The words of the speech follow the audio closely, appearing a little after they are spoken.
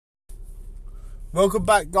Welcome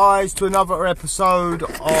back, guys, to another episode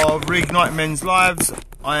of Reignite Men's Lives.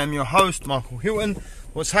 I am your host, Michael Hilton.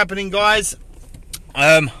 What's happening, guys?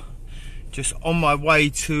 Just on my way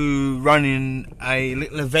to running a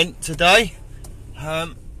little event today.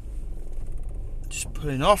 Just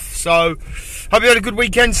pulling off. So, hope you had a good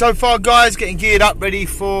weekend so far, guys. Getting geared up, ready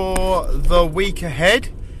for the week ahead.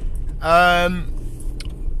 Got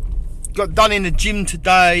done in the gym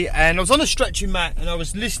today, and I was on a stretching mat, and I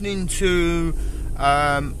was listening to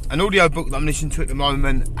an audio book that I'm listening to at the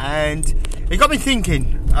moment, and it got me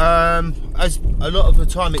thinking, as a lot of the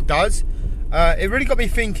time it does. It really got me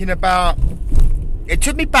thinking about, it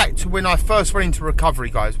took me back to when I first went into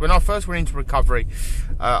recovery, guys. When I first went into recovery,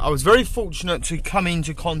 I was very fortunate to come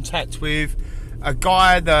into contact with a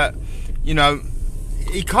guy that, you know,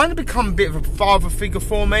 he kind of become a bit of a father figure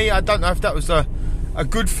for me. I don't know if that was a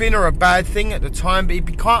good thing or a bad thing at the time, but he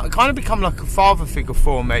kind of become like a father figure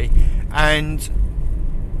for me, and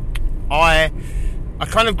I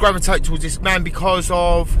kind of gravitate towards this man because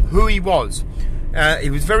of who he was. He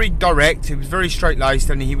was very direct, he was very straight-laced,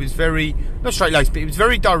 and he was very, not straight-laced, but he was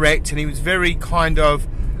very direct, and he was very kind of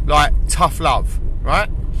like tough love, right?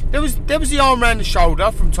 There was the arm around the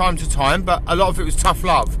shoulder from time to time, but a lot of it was tough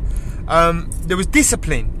love. There was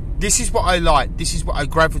discipline. This is what I like. This is what I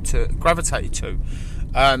gravitated to.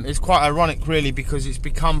 It's quite ironic, really, because it's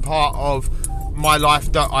become part of my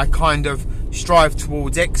life that I kind of strive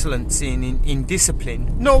towards excellence in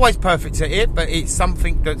discipline. Not always perfect at it, but it's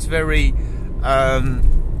something that's very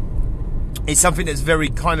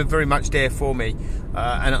very much there for me,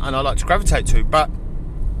 and I like to gravitate to. But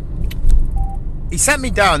he sat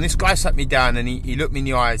me down. This guy sat me down, and he looked me in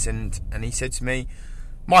the eyes, and he said to me,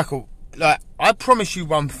 Michael, like, I promise you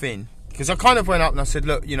one thing. Because I kind of went up and I said,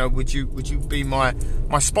 look, you know, would you be my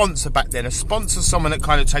sponsor back then? A sponsor, someone that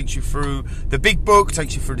kind of takes you through the big book,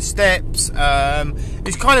 takes you through the steps.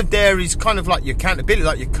 He's kind of there. He's kind of like your accountability,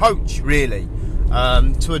 like your coach, really,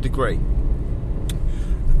 to a degree.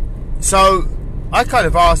 So I kind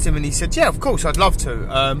of asked him, and he said, yeah, of course, I'd love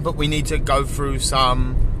to, but we need to go through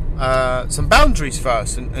some boundaries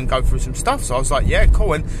first and go through some stuff. So I was like, yeah,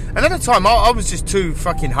 cool. And at the time, I was just too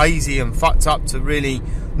fucking hazy and fucked up to really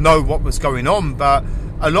know what was going on. But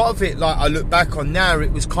a lot of it, like, I look back on now,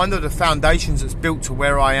 it was kind of the foundations that's built to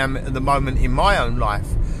where I am at the moment in my own life.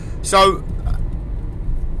 So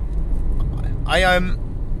I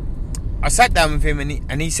sat down with him,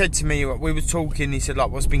 and he said to me, we were talking, he said,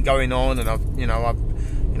 like, what's been going on, and I've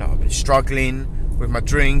been struggling with my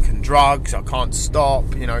drink and drugs. I can't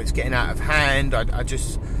stop, you know, it's getting out of hand. I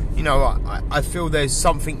just, you know, I feel there's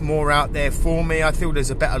something more out there for me. I feel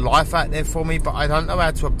there's a better life out there for me, but I don't know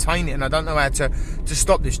how to obtain it, and I don't know how to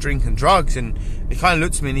stop this drink and drugs. And he kind of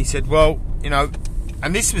looked at me and he said, well, you know,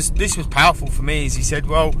 and this was powerful for me, is he said,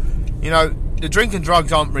 well, you know, the drink and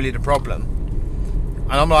drugs aren't really the problem.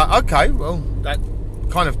 And I'm like, okay, well, that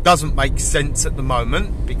kind of doesn't make sense at the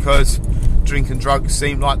moment, because drink and drugs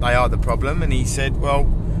seem like they are the problem. And he said, well,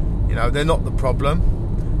 you know, they're not the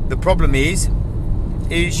problem. The problem is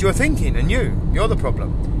your thinking, and you're the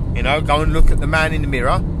problem. You know, go and look at the man in the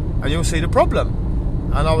mirror and you'll see the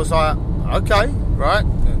problem. And I was like, okay, right,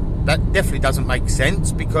 that definitely doesn't make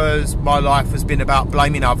sense, because my life has been about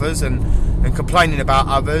blaming others and complaining about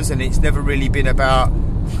others, and it's never really been about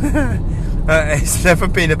it's never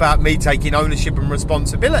been about me taking ownership and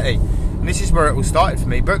responsibility. And this is where it all started for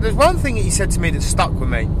me. But there's one thing that he said to me that stuck with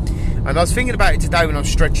me, and I was thinking about it today when I was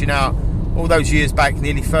stretching out all those years back,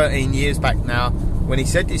 nearly 13 years back now, when he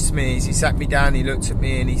said this to me. He sat me down, he looked at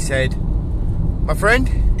me, and he said, my friend,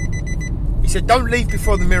 he said, don't leave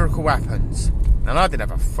before the miracle happens. And I didn't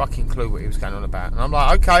have a fucking clue what he was going on about. And I'm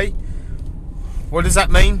like, okay, what does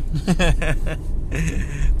that mean?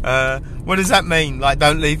 What does that mean? Like,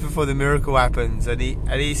 don't leave before the miracle happens. And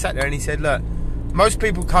he sat there and he said, look, most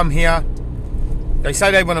people come here, they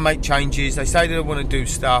say they want to make changes, they say they want to do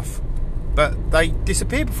stuff, but they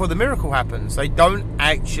disappear before the miracle happens. They don't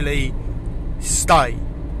actually stay.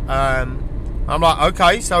 I'm like,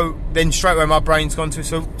 okay, so then straight away my brain's gone to,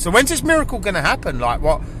 so when's this miracle going to happen? Like,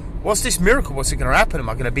 what's this miracle? What's it going to happen? Am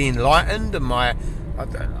I going to be enlightened? Am I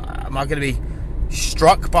going to be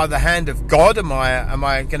struck by the hand of God? Am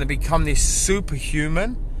I going to become this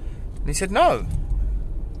superhuman? And he said, no.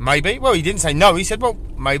 Maybe. Well, he didn't say no. He said, well,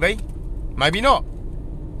 maybe not.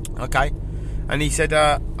 Okay. And he said,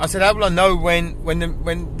 I said, how will I know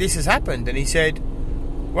when this has happened? And he said,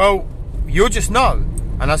 well, you'll just know.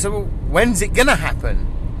 And I said, well, when's it gonna happen?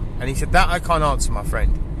 And he said, that I can't answer, my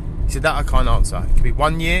friend. He said, that I can't answer. It could be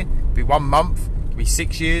 1 year, it could be 1 month, it could be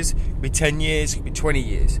 6 years, it could be 10 years, it could be 20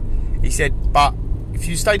 years. He said, but if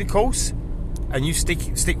you stay the course, and you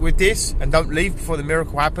stick with this and don't leave before the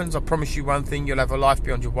miracle happens, I promise you one thing: you'll have a life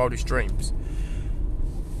beyond your wildest dreams.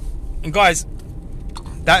 And guys,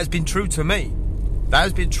 that has been true to me. That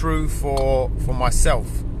has been true for myself,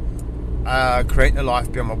 creating a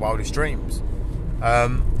life beyond my wildest dreams.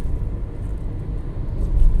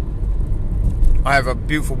 I have a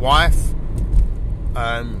beautiful wife.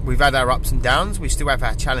 We've had our ups and downs. We still have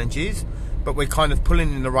our challenges, but we're kind of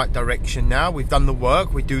pulling in the right direction now. We've done the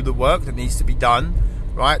work. We do the work that needs to be done,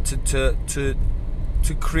 right, to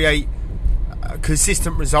create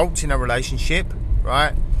consistent results in our relationship,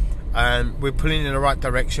 right? We're pulling in the right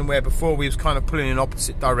direction, where before we was kind of pulling in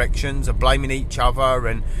opposite directions and blaming each other,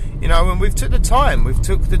 and and we've took the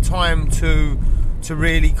time to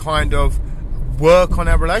really kind of work on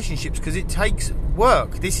our relationships, because it takes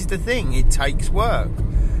work. This is the thing, it takes work.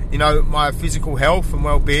 My physical health and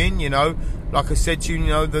well-being, like I said to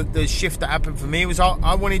you, the shift that happened for me was I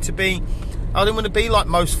didn't want to be like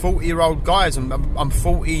most 40-year-old guys. I'm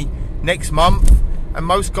 40 next month, and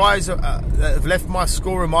most guys that have left my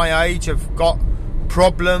school and my age have got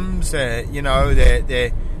problems.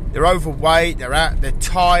 They're overweight, they're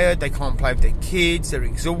tired, they can't play with their kids, they're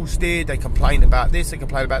exhausted, they complain about this, they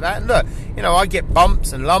complain about that. And look, I get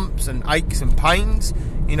bumps and lumps and aches and pains,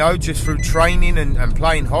 just through training and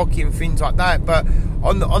playing hockey and things like that. But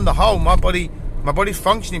on the whole, my body's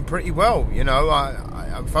functioning pretty well.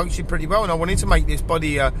 I'm functioning pretty well, and I wanted to make this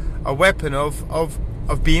body a weapon of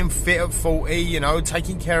being fit at 40,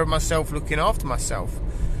 taking care of myself, looking after myself.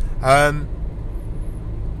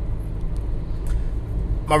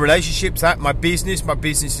 My relationships, my business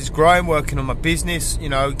is growing, working on my business,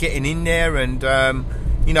 getting in there and,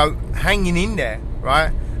 hanging in there,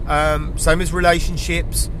 right? Same as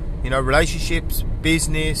relationships,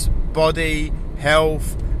 business, body,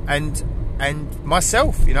 health, and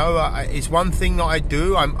myself, it's one thing that I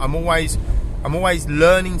do. I'm always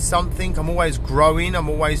learning something. I'm always growing. I'm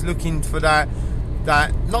always looking for that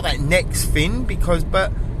not that next thing,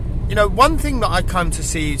 but one thing that I come to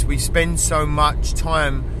see is we spend so much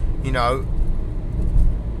time,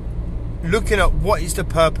 looking at what is the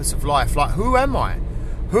purpose of life. Like, who am I?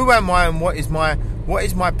 And what is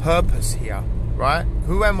my purpose here, right?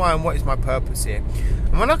 Who am I and what is my purpose here?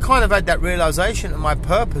 And when I kind of had that realization of my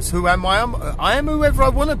purpose, who am I? I am whoever I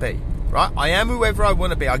want to be, right? I am whoever I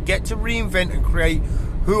want to be. I get to reinvent and create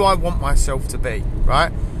who I want myself to be,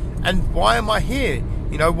 right? And why am I here?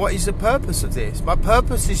 What is the purpose of this? My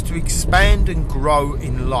purpose is to expand and grow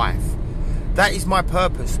in life. That is my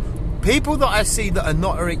purpose. People that I see that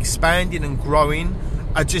are expanding and growing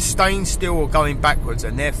are just staying still or going backwards,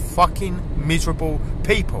 and they're fucking miserable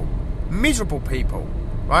people. Miserable people,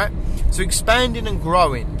 right? So expanding and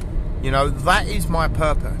growing, that is my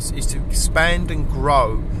purpose, is to expand and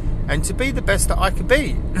grow and to be the best that I could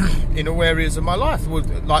be in all areas of my life.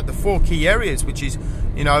 Like the 4 key areas, which is,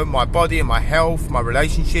 my body and my health, my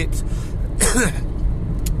relationships,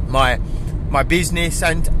 my business,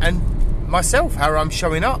 and myself, how I'm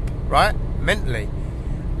showing up, right, mentally.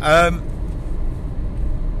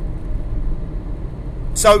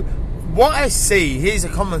 So what I see, here's a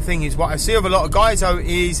common thing, is what I see of a lot of guys, though,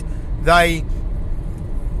 is they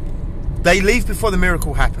leave before the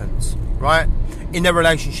miracle happens, right, in their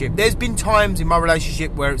relationship. There's been times in my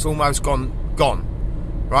relationship where it's almost gone,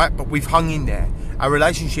 right, but we've hung in there. Our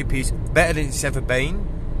relationship is better than it's ever been.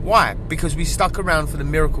 Why? Because we stuck around for the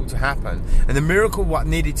miracle to happen. And the miracle, what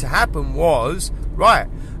needed to happen was, right,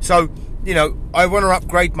 so, I want to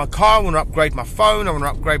upgrade my car, I want to upgrade my phone, I want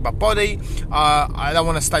to upgrade my body. I don't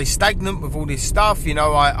want to stay stagnant with all this stuff.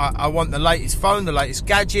 I want the latest phone, the latest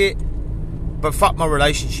gadget, but fuck my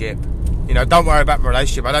relationship. Don't worry about my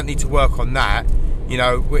relationship. I don't need to work on that.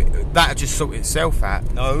 That'll just sort itself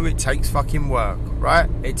out. No, it takes fucking work, right?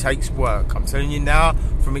 It takes work. I'm telling you now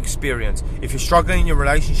from experience. If you're struggling in your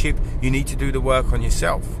relationship, you need to do the work on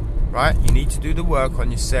yourself, right? You need to do the work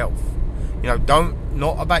on yourself.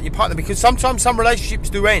 Not about your partner, because sometimes some relationships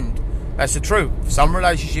do end. That's the truth. Some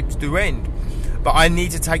relationships do end. But I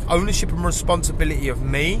need to take ownership and responsibility of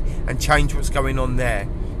me and change what's going on there.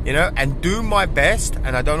 And do my best,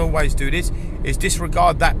 and I don't always do this, is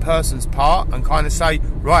disregard that person's part and kind of say,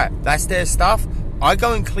 right, that's their stuff. I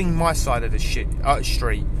go and clean my side of the street,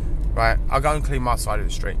 right? I go and clean my side of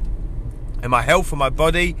the street. And my health and my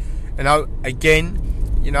body, again,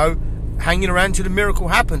 hanging around till the miracle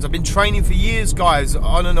happens. I've been training for years, guys,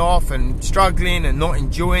 on and off, and struggling and not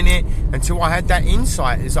enjoying it, until I had that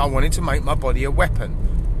insight, is I wanted to make my body a weapon.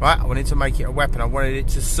 Right, I wanted to make it a weapon. I wanted it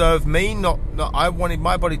to serve me, not I wanted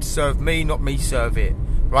my body to serve me, not me serve it.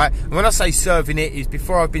 right? And when I say serving it, is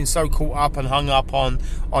before I've been so caught up and hung up on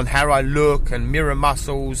how I look and mirror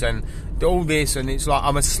muscles and all this, and it's like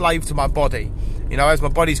I'm a slave to my body. You know, as my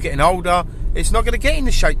body's getting older, it's not going to get in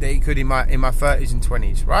the shape that it could in my 30s and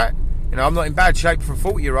 20s, right? You know, I'm not in bad shape for a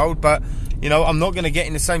 40-year-old, but you know, I'm not going to get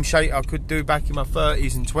in the same shape I could do back in my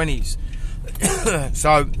 30s and 20s.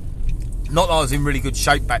 So, not that I was in really good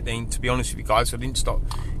shape back then, to be honest with you guys. I didn't stop,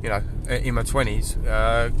 you know, in my 20s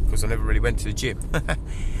because I never really went to the gym.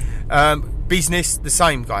 Business, the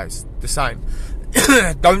same, guys, the same.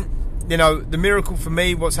 Don't, you know, the miracle for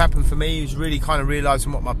me, what's happened for me is really kind of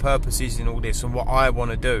realising what my purpose is in all this and what I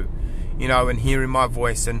want to do, you know, and hearing my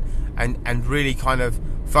voice and really kind of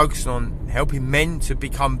focusing on helping men to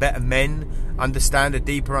become better men, understand a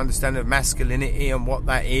deeper understanding of masculinity and what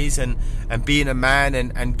that is, and being a man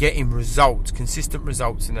and getting results, consistent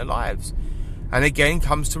results in their lives. And again,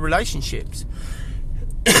 comes to relationships.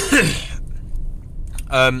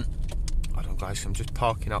 Hold on, guys, I'm just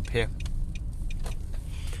parking up here.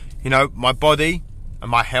 You know, my body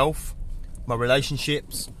and my health, my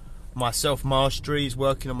relationships, my self-mastery is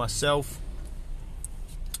working on myself.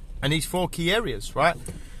 And these 4 key areas, right?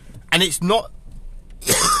 And it's not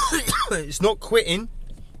it's not quitting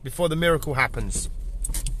before the miracle happens.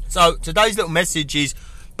 So today's little message is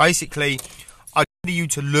basically, I need you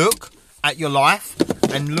to look at your life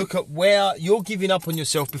and look at where you're giving up on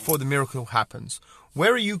yourself before the miracle happens.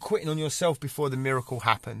 Where are you quitting on yourself before the miracle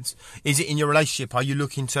happens? Is it in your relationship? Are you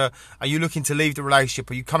looking to leave the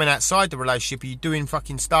relationship? Are you coming outside the relationship? Are you doing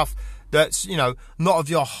fucking stuff that's, you know, not of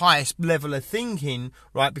your highest level of thinking,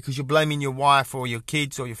 right? Because you're blaming your wife or your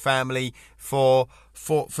kids or your family for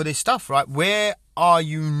this stuff, right? Where are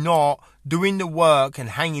you not doing the work and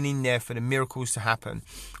hanging in there for the miracles to happen?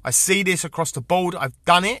 I see this across the board. I've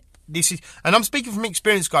done it. And I'm speaking from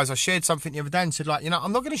experience, guys. I shared something the other day and said, like, you know,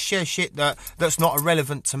 I'm not going to share shit that's not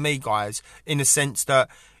irrelevant to me, guys, in the sense that,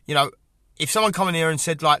 you know, if someone come in here and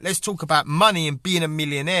said, like, let's talk about money and being a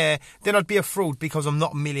millionaire, then I'd be a fraud because I'm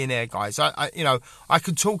not a millionaire, guys. You know, I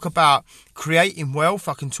can talk about creating wealth.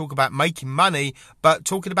 I can talk about making money, but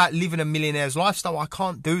talking about living a millionaire's lifestyle, I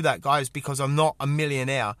can't do that, guys, because I'm not a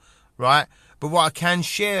millionaire, right? But what I can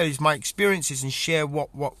share is my experiences and share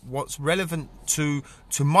what's relevant to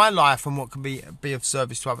my life and what can be of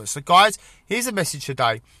service to others. So, guys, here's a message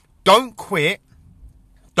today. Don't quit.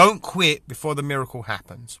 Don't quit before the miracle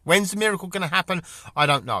happens. When's the miracle going to happen? I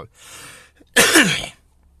don't know.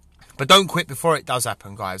 But don't quit before it does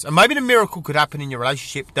happen, guys. And maybe the miracle could happen in your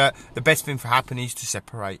relationship, that the best thing for happening is to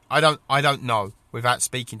separate. I don't know, without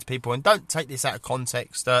speaking to people. And don't take this out of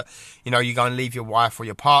context that, you know, you go and leave your wife or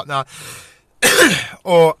your partner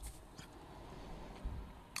or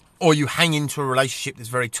you hang into a relationship that's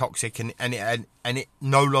very toxic and it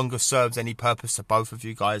no longer serves any purpose to both of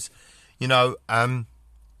you guys, you know.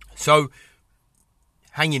 So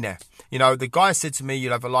hang in there. You know, the guy said to me,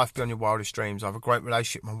 you'll have a life beyond your wildest dreams. I have a great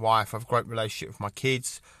relationship with my wife. I have a great relationship with my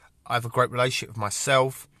kids. I have a great relationship with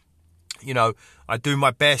myself. You know, I do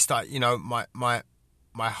my best. You know, my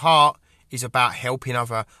heart is about helping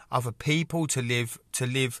other people to live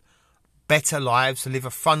better lives, to live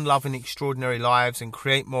a fun, loving, extraordinary lives, and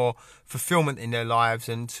create more fulfillment in their lives,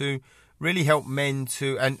 and to really help men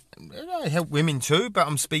to, and help women too, but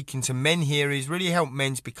I'm speaking to men here, is really help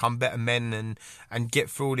men to become better men and get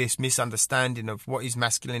through this misunderstanding of what is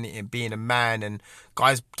masculinity and being a man, and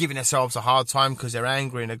guys giving themselves a hard time because they're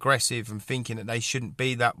angry and aggressive and thinking that they shouldn't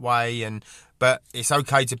be that way, but it's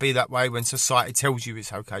okay to be that way when society tells you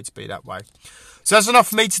it's okay to be that way. So that's enough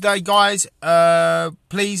for me today, guys.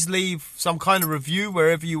 Please leave some kind of review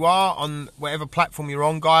wherever you are, on whatever platform you're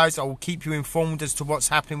on, guys. I will keep you informed as to what's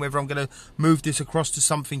happening, whether I'm going to move this across to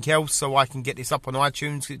something else so I can get this up on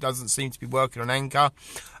iTunes. It doesn't seem to be working on Anchor.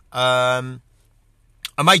 I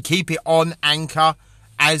may keep it on Anchor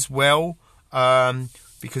as well,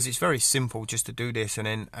 because it's very simple just to do this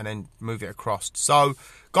and then move it across. So,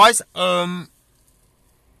 guys,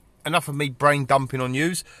 enough of me brain dumping on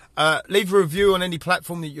yous. Leave a review on any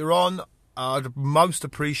platform that you're on. I'd most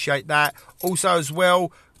appreciate that. Also, as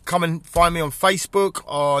well, come and find me on Facebook,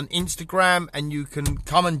 on Instagram, and you can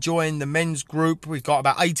come and join the men's group. We've got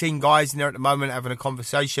about 18 guys in there at the moment having a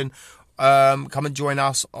conversation. Come and join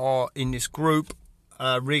us in this group,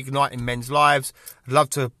 Reigniting Men's Lives. I'd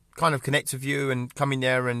love to kind of connect with you and come in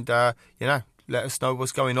there and, you know, let us know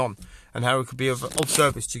what's going on and how it could be of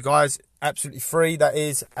service to you guys. Absolutely free, that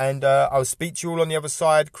is. And I'll speak to you all on the other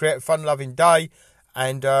side. Create a fun, loving day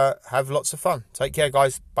and have lots of fun. Take care,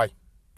 guys. Bye.